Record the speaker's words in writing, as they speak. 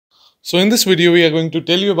So in this video, we are going to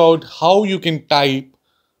tell you about how you can type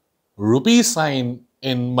rupee sign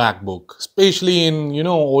in MacBook, especially in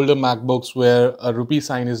older MacBooks where a rupee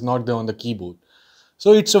sign is not there on the keyboard.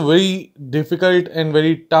 So it's a very difficult and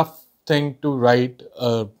very tough thing to write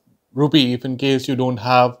rupee if in case you don't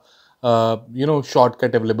have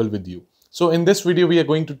shortcut available with you. So in this video, we are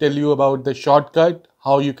going to tell you about the shortcut,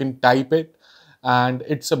 how you can type it, and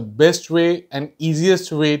it's the best way and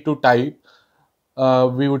easiest way to type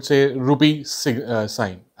we would say rupee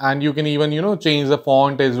sign. And you can even change the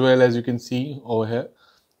font as well. As you can see over here,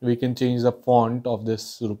 we can change the font of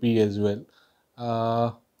this rupee as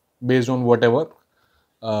well based on whatever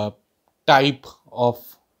type of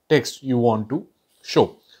text you want to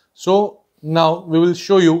show. So now we will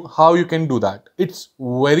show you how you can do that. It's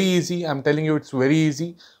very easy. I'm telling you, it's very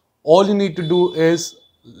easy. All you need to do is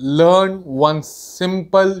learn one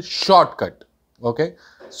simple shortcut. Okay,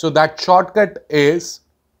 so that shortcut is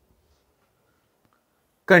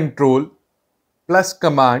control plus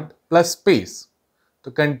command plus space. So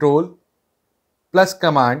control plus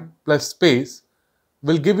command plus space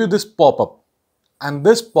will give you this pop-up, and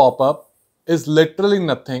this pop-up is literally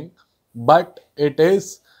nothing but it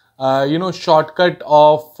is shortcut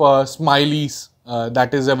of smileys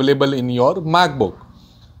that is available in your MacBook.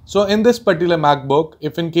 So in this particular MacBook,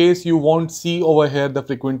 if in case you won't see over here the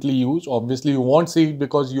frequently used, obviously you won't see it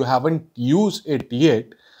because you haven't used it yet,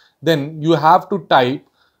 then you have to type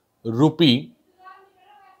rupee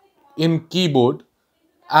in keyboard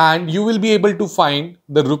and you will be able to find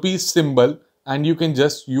the rupee symbol, and you can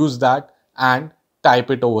just use that and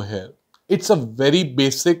type it over here. It's a very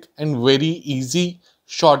basic and very easy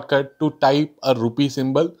shortcut to type a rupee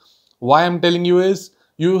symbol. Why I'm telling you is,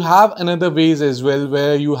 you have another ways as well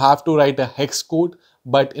where you have to write a hex code,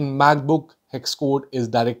 but in MacBook hex code is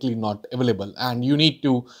directly not available and you need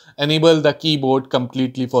to enable the keyboard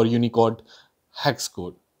completely for Unicode hex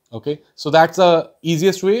code. Okay, so that's the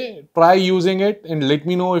easiest way. Try using it and let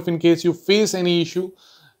me know if in case you face any issue.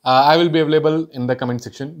 I will be available in the comment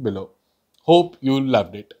section below. Hope you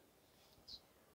loved it.